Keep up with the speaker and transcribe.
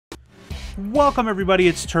Welcome everybody,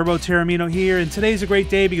 it's TurboTaormino here, and today's a great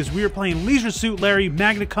day because we are playing Leisure Suit Larry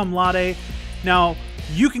Magna Cum Laude. Now,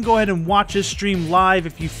 you can go ahead and watch this stream live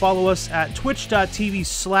if you follow us at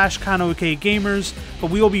twitch.tv/KanookGamers, but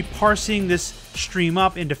we will be parsing this stream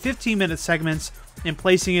up into 15-minute segments and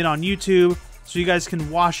placing it on YouTube so you guys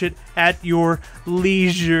can watch it at your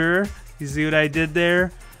leisure. You see what I did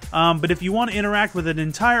there? But if you want to interact with an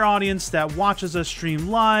entire audience that watches us stream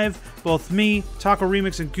live, both me, Taco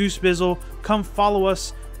Remix, and Goose Bizzle, come follow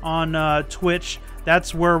us on Twitch.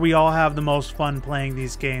 That's where we all have the most fun playing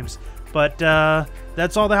these games. But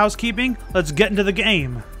that's all the housekeeping. Let's get into the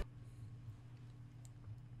game.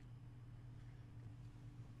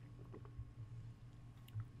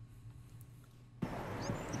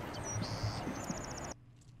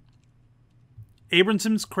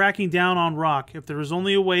 Abramson's cracking down on Rock. If there was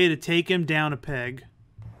only a way to take him down a peg.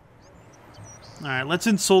 Alright, let's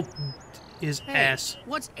insult his ass.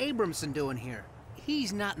 What's Abramson doing here?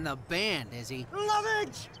 He's not in the band, is he?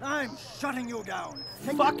 Lovage! I'm shutting you down.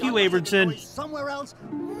 Fuck you, Abramson. Somewhere else,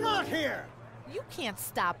 not here. You can't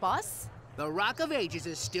stop us. The Rock of Ages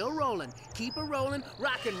is still rolling. Keep it rolling,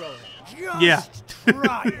 rock and rolling. Just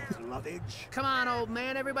try it, Lovage. Come on, old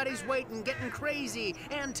man. Everybody's waiting, getting crazy,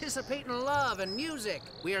 anticipating love and music.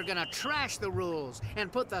 We are gonna trash the rules and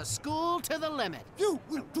put the school to the limit. You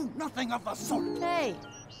will do nothing of the sort. Hey,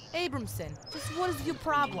 Abramson, just what is your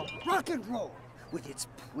problem? Rock and roll, with its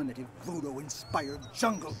primitive voodoo-inspired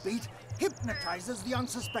jungle beat, hypnotizes the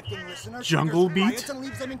unsuspecting listener. Jungle beat? And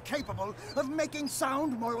leaves them incapable of making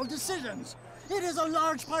sound moral decisions. It is a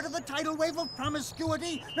large part of the tidal wave of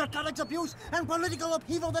promiscuity, narcotics abuse, and political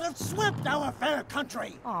upheaval that have swept our fair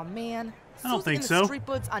country. Aw, man. I don't think Susan and so. the Street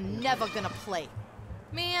Birds are never gonna play.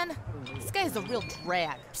 Man, this guy's a real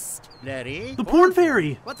drag. Psst. Larry? The porn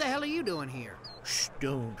fairy! What the hell are you doing here? Shh,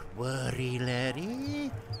 don't worry,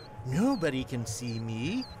 Larry. Nobody can see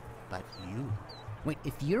me but you. Wait,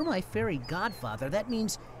 if you're my fairy godfather, that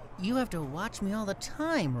means you have to watch me all the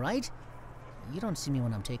time, right? You don't see me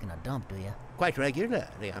when I'm taking a dump, do you? Quite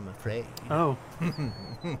regularly, I'm afraid. Oh.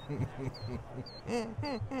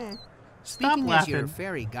 Stop Speaking as your laughing.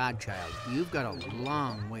 fairy godchild, you've got a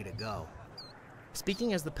long way to go.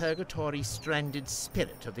 Speaking as the purgatory-stranded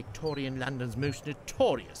spirit of Victorian London's most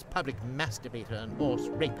notorious public masturbator and horse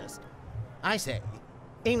rapist, I say,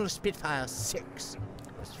 Anal Spitfire 6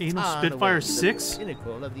 was Anal far Spitfire away 6? the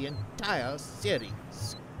pinnacle of the entire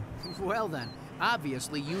series. Well then,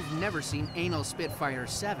 obviously you've never seen Anal Spitfire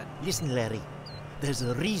 7. Listen, Larry, there's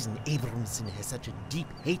a reason Abramson has such a deep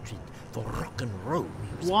hatred for rock and roll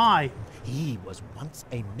music. Why? He was once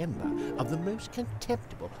a member of the most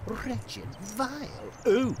contemptible, wretched, vile,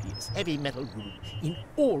 odious heavy metal group in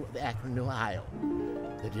all of Akron, Ohio.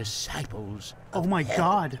 The Disciples of Oh my Hell.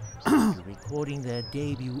 god. After recording their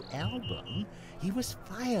debut album, he was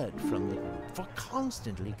fired from the group for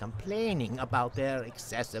constantly complaining about their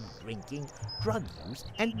excessive drinking, drug use,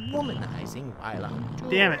 and womanizing while on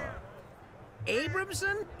tour. Damn it.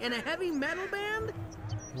 Abramson in a heavy metal band?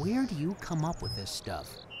 Where do you come up with this stuff?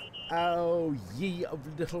 Oh, ye of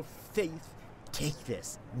little faith, take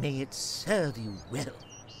this. May it serve you well.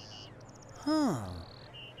 Huh.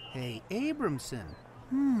 Hey, Abramson.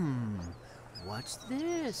 What's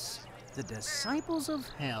this? The Disciples of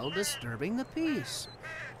Hell Disturbing the Peace.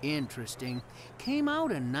 Interesting. Came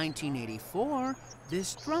out in 1984.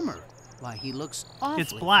 This drummer. Why, he looks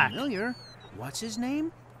awfully black. familiar. What's his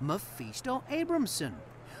name? Mephisto Abramson.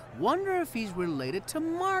 Wonder if he's related to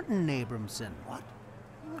Martin Abramson. What?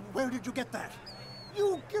 Where did you get that?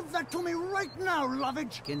 You give that to me right now,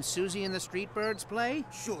 Lovage. Can Susie and the Street Birds play?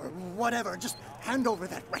 Sure, whatever. Just hand over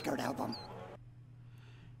that record album.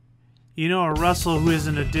 You know a Russell who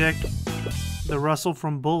isn't a dick? The Russell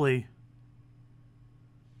from Bully.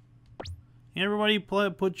 Everybody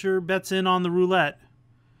put your bets in on the roulette.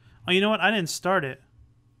 Oh, you know what? I didn't start it.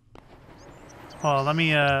 Oh, let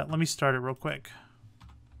me start it real quick.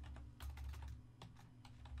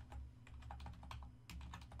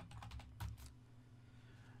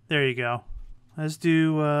 There you go. Let's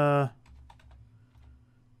do oh,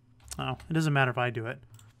 it doesn't matter if I do it.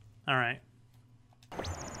 All right.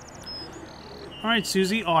 All right,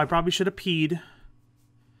 Susie. Oh, I probably should have peed.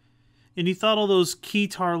 And you thought all those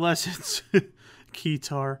keytar lessons,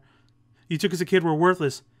 keytar, you took as a kid were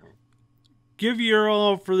worthless. Give your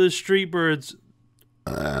all for the Street Birds,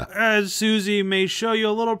 as Susie may show you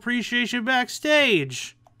a little appreciation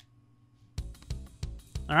backstage.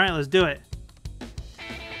 All right, let's do it.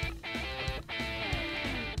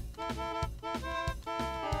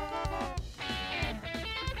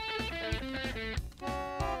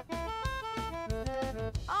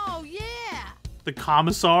 The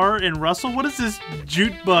commissar and Russell? What is this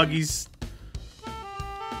jute bug? He's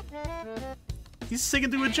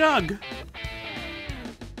singing through a jug.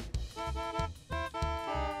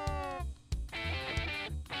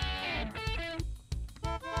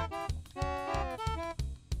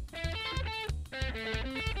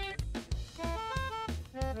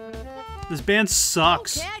 This band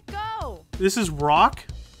sucks. Oh, can't go. This is rock?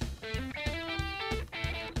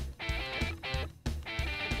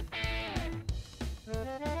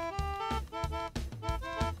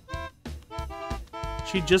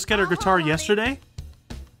 She just got her guitar yesterday?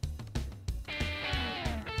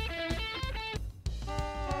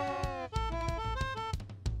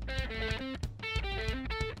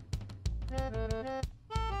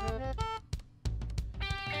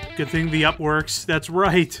 Good thing the up works. That's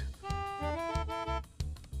right.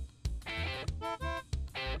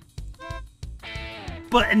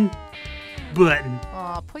 Button. Button.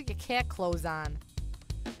 Aw, put your cat clothes on.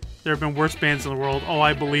 There have been worse bands in the world. Oh,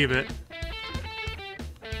 I believe it.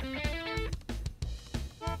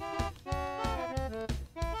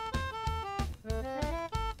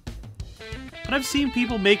 But I've seen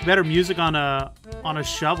people make better music on a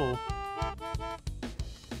shovel.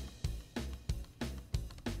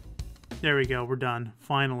 There we go. We're done.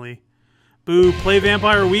 Finally. Boo, play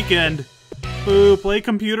Vampire Weekend. Boo, play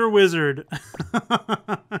Computer Wizard.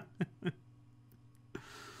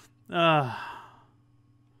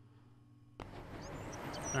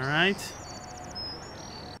 Alright.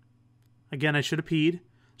 Again, I should have peed.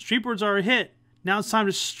 Streetboards are a hit. Now it's time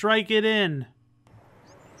to strike it in.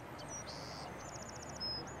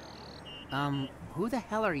 Who the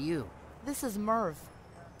hell are you? This is Merv.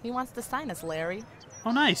 He wants to sign us, Larry.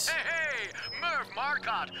 Oh, nice. Hey, Merv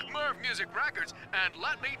Marcotte, Merv Music Records, and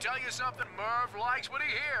let me tell you something, Merv likes what he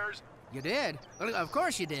hears. You did? Well, of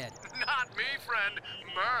course you did. Not me, friend,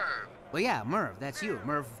 Merv. Well, yeah, Merv, that's you.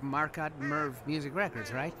 Merv Marcotte, Merv Music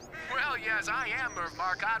Records, right? Well, yes, I am Merv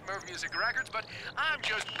Marcotte, Merv Music Records, but I'm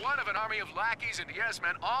just one of an army of lackeys and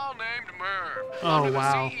yes-men, all named Merv. Oh, Under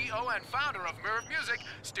wow. the CEO and founder of Merv Music,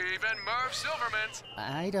 Stephen Merv Silvermans.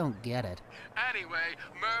 I don't get it. Anyway,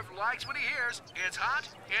 Merv likes what he hears. It's hot,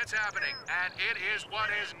 it's happening, and it is what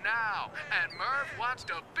is now. And Merv wants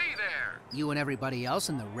to be there. You and everybody else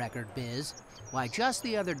in the record biz. Why, just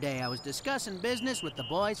the other day I was discussing business with the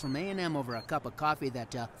boys from A&M over a cup of coffee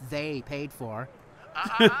that they paid for.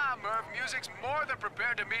 Merv Music's more than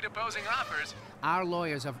prepared to meet opposing offers. Our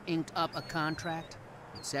lawyers have inked up a contract.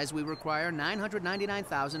 It says we require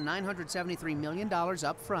 $999,973 million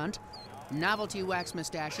up front, novelty wax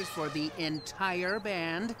mustaches for the entire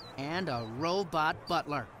band, and a robot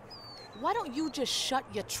butler. Why don't you just shut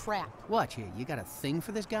your trap? What, you got a thing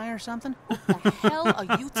for this guy or something? What the hell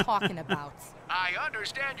are you talking about? I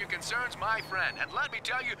understand your concerns, my friend, and let me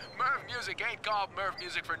tell you, Merv Music ain't called Merv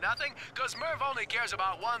Music for nothing, because Merv only cares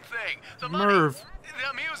about one thing, the money, Merv.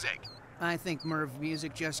 the music. I think Merv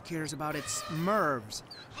Music just cares about its Mervs.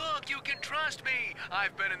 Look, you can trust me.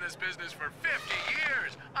 I've been in this business for 50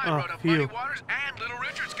 years. I Oh, wrote up phew. Muddy Waters and Little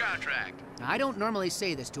Richard's contract. I don't normally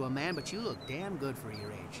say this to a man, but you look damn good for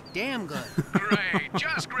your age. Damn good. Great,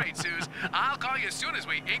 just great, Suze. I'll call you as soon as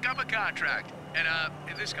we ink up a contract. And,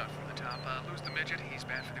 this comes from the top. Lose the midget, he's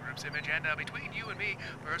bad for the group's image. And, between you and me,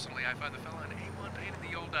 personally, I find the fella an A1 pain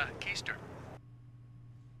in the old, keister.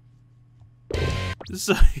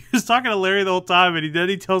 So he was talking to Larry the whole time, and then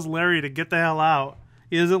he tells Larry to get the hell out.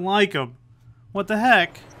 He doesn't like him. What the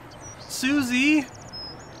heck? Susie?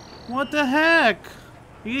 What the heck?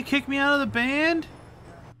 You gonna kick me out of the band?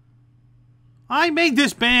 I made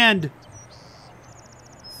this band!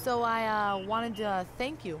 So I wanted to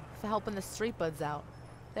thank you for helping the Street Buds out.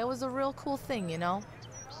 That was a real cool thing, you know?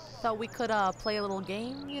 Thought we could play a little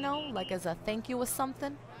game, you know? Like as a thank you or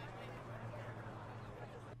something.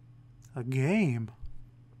 A game?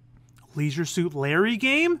 A Leisure Suit Larry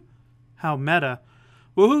game? How meta.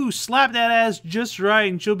 Woohoo! Slap that ass just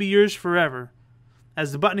right and she'll be yours forever.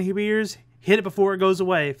 As the button appears, hit it before it goes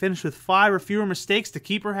away. Finish with 5 or fewer mistakes to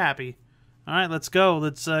keep her happy. Alright, let's go.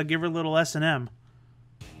 Let's give her a little S&M.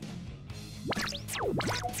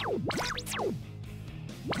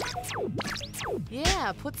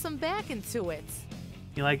 Yeah, put some back into it.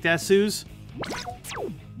 You like that, Suze?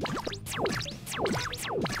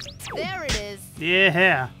 There it is.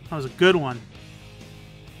 Yeah, that was a good one.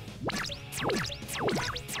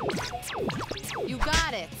 You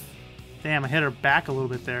got it. Damn, I hit her back a little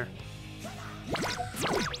bit there.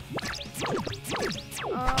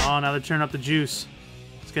 Oh, now they're turning up the juice.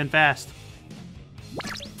 It's getting fast.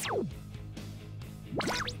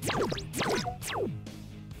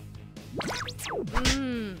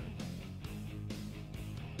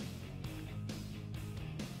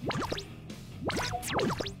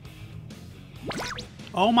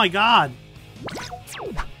 Oh my god.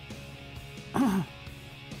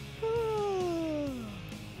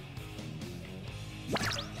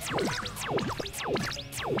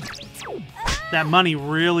 That money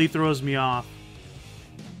really throws me off.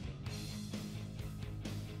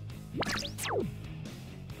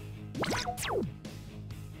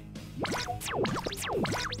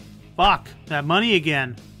 Fuck, that money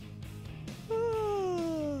again.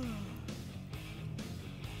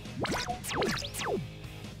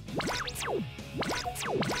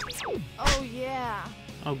 Oh, yeah.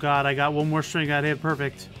 Oh god, I got one more string. I hit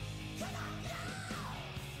perfect.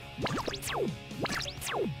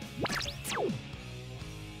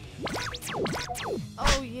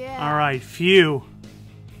 Oh, yeah. Alright, phew.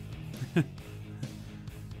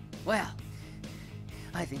 Well,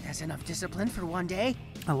 I think that's enough discipline for one day.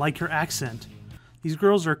 I like your accent. These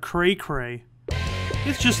girls are cray-cray.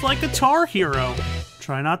 It's just like Guitar Hero.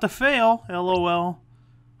 Try not to fail, LOL.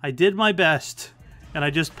 I did my best, and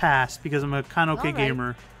I just passed because I'm a kinda okay All right.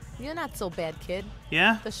 gamer. You're not so bad, kid.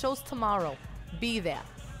 Yeah? The show's tomorrow. Be there.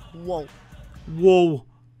 Whoa. Whoa.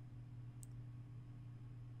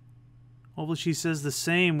 Hopefully she says the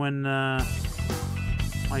same when, I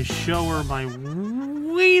show her my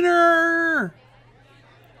wiener!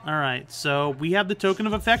 Alright, so we have the token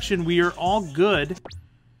of affection. We are all good.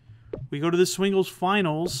 We go to the Swingles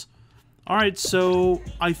Finals. Alright, so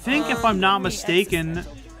I think if I'm not mistaken,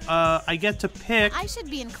 I get to pick... I should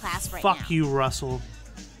be in class right now. Fuck you, Russell.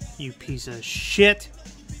 You piece of shit.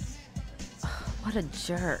 What a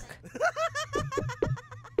jerk.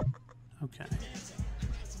 Okay.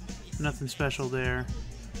 Nothing special there.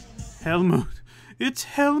 Helmut. It's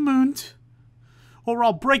Helmut. Or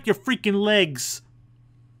I'll break your freaking legs.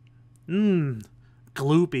 Mmm.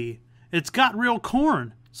 Gloopy. It's got real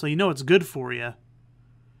corn, so you know it's good for you.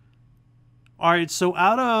 Alright, so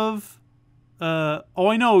out of... oh,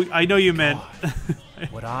 I know you meant...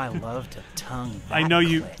 Would I love to tongue that I know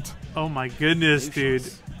you... clit. Oh my goodness, dude.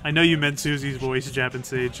 I know you meant Susie's voice, Jap and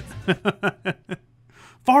Sage.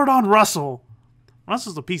 Fart on Russell.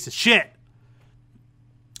 Russell's a piece of shit.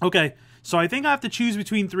 Okay, so I think I have to choose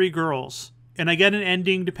between 3 girls. And I get an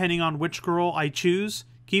ending depending on which girl I choose.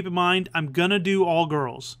 Keep in mind, I'm gonna do all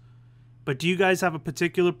girls. But do you guys have a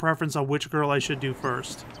particular preference on which girl I should do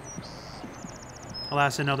first?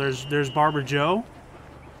 Alas, I know there's Barbara Joe.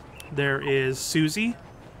 There is Susie.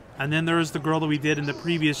 And then there's the girl that we did in the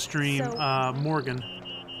previous stream, Morgan.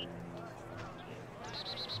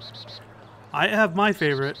 I have my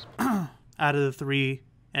favorite out of the 3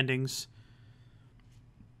 endings.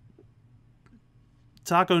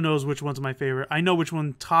 Taco knows which one's my favorite. I know which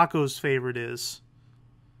one Taco's favorite is.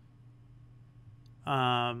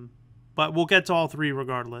 But we'll get to all 3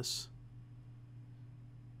 regardless.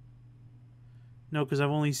 No, because I've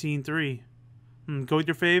only seen 3. Go with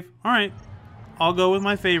your fave? Alright. I'll go with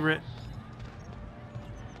my favorite.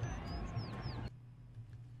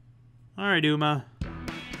 Alright, Uma.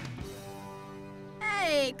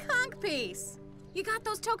 Hey, conch piece. You got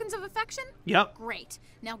those tokens of affection? Yep. Great.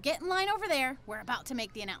 Now get in line over there. We're about to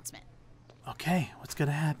make the announcement. Okay, what's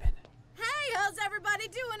gonna happen? Hey, how's everybody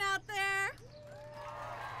doing out there?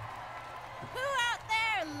 Who out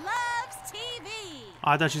there loves TV? Oh,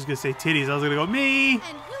 I thought she was gonna say titties. I was gonna go, me! And who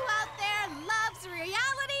out there loves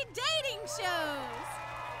reality dating shows?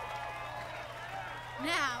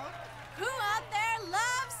 Now, who out there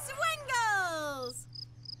loves swingles?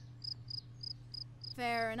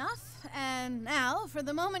 Fair enough. And now, for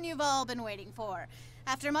the moment you've all been waiting for.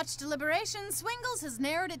 After much deliberation, Swingles has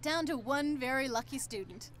narrowed it down to one very lucky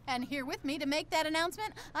student. And here with me to make that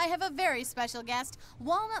announcement, I have a very special guest,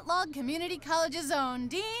 Walnut Log Community College's own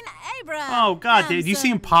Dean Abrams. Oh, God, did you see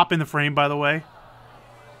him pop in the frame, by the way?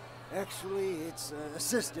 Actually, it's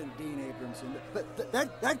Assistant Dean Abramson. But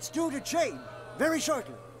that's due to change very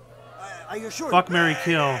shortly. Are you sure? Fuck, marry,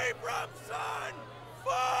 kill. Abramson!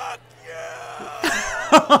 Fuck you!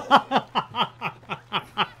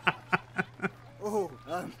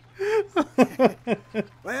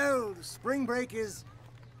 Well, spring break is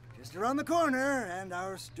just around the corner, and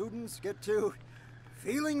our students get to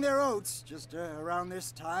feeling their oats just around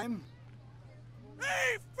this time.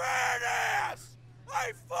 Hey, fat-ass!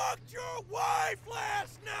 I fucked your wife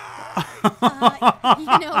last night!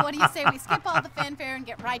 You know, what do you say we skip all the fanfare and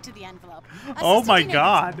get right to the envelope? Oh my Assistant Dean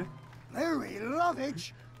God. Larry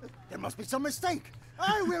Lovitch? There must be some mistake.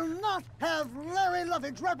 I will not have Larry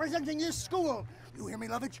Lovitch representing this school. You hear me,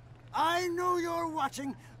 Lovitch? I know you're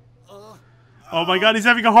watching. Oh my God, he's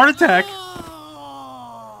having a heart attack.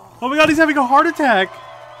 Oh my God, he's having a heart attack.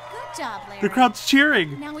 Good job, Larry. The crowd's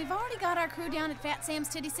cheering. Now, we've already got our crew down at Fat Sam's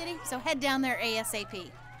Titty City, so head down there ASAP.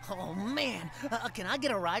 Oh, man. Can I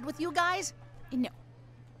get a ride with you guys? No.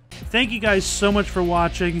 Thank you guys so much for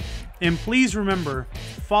watching, and please remember,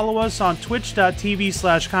 follow us on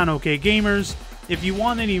twitch.tv/KanoKGamers. If you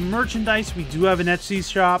want any merchandise, we do have an Etsy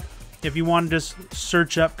shop. If you want to just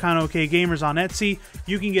search up Kanoke Gamers on Etsy,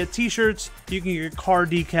 you can get t-shirts, you can get car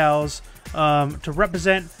decals to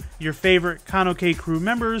represent your favorite Kanoke crew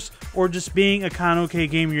members, or just being a Kanoke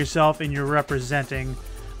gamer yourself and you're representing.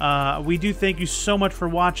 We do thank you so much for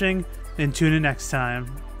watching, and tune in next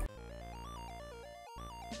time.